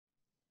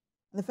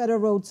The Federal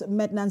Roads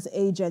Maintenance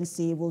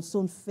Agency will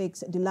soon fix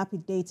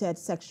dilapidated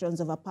sections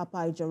of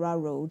Apapa Ijora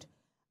Road.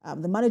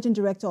 The Managing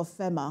Director of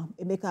FERMA,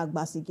 Emeka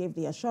Agbasi, gave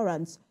the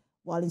assurance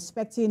while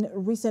inspecting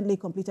recently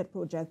completed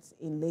projects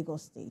in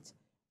Lagos State.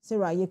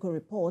 Sarah Ayeko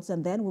reports,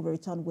 and then we'll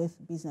return with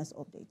business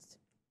updates.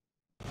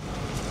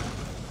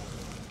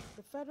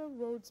 The Federal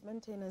Roads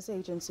Maintenance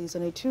Agency is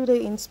on a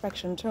two-day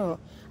inspection tour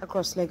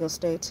across Lagos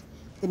State.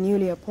 The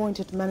newly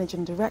appointed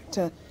Managing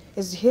Director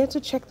is here to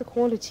check the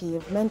quality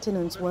of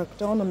maintenance work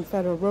done on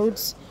federal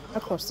roads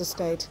across the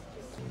state.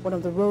 One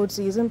of the roads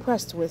he is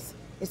impressed with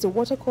is the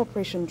Water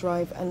Corporation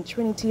Drive and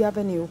Trinity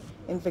Avenue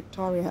in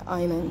Victoria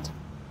Island.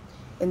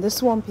 In the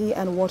swampy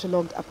and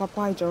waterlogged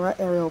Apapa Ijora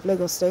area of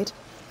Lagos State,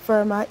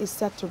 FERMA is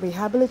set to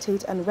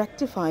rehabilitate and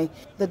rectify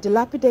the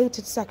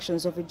dilapidated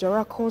sections of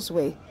Ijora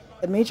Causeway,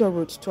 a major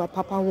route to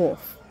Apapa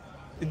Wharf.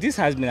 This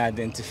has been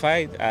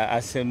identified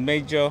as a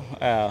major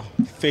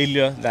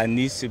failure that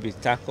needs to be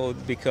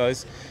tackled,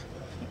 because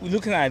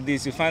looking at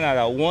this, you find out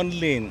that one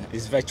lane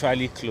is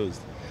virtually closed,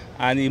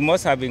 and it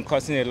must have been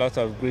causing a lot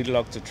of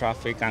gridlock to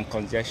traffic and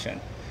congestion.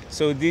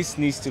 So this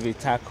needs to be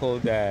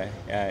tackled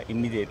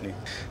immediately.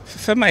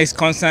 FERMA is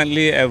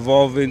constantly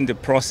evolving the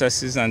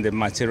processes and the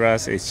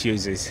materials it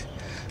uses.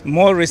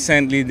 More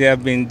recently, there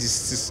have been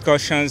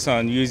discussions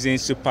on using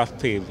super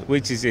pave,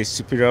 which is a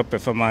superior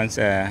performance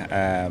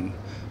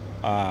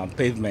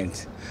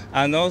pavement,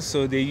 and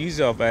also the use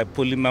of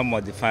polymer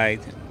modified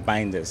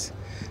binders.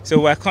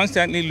 So we're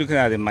constantly looking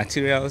at the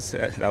materials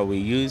that we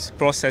use,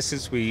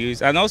 processes we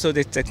use, and also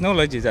the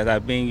technologies that are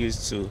being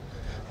used to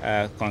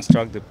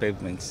construct the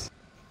pavements.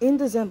 In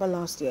December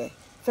last year,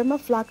 FERMA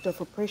flagged off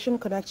Operation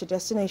Connect Your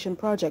Destination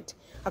project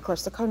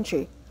across the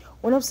country.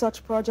 One of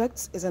such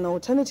projects is an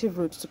alternative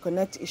route to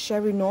connect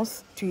Isheri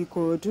North to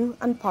Ikorodu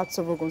and parts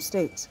of Ogun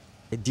State.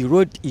 The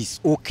road is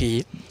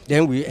okay,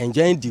 then we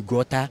enjoy the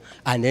gutter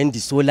and then the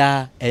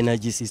solar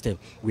energy system.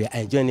 We are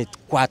enjoying it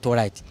quite all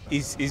right.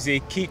 It's a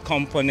key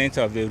component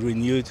of the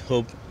renewed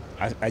hope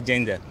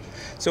agenda.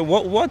 So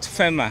what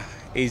FERMA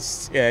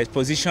is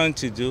positioned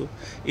to do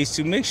is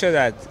to make sure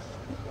that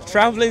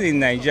traveling in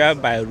Nigeria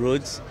by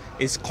roads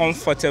is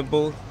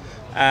comfortable.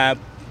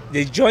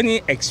 The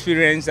journey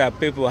experience that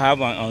people have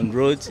on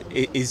roads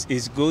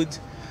is good.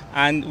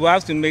 And we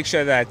have to make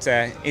sure that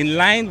in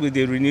line with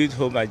the renewed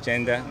hope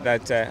agenda,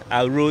 that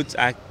our roads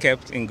are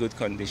kept in good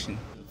condition.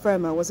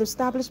 FERMA was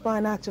established by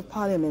an act of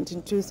parliament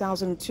in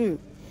 2002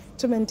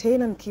 to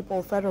maintain and keep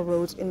all federal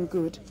roads in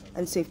good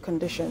and safe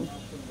condition.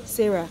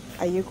 Sarah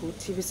Ayeko,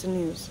 TVC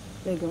News,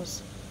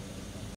 Lagos.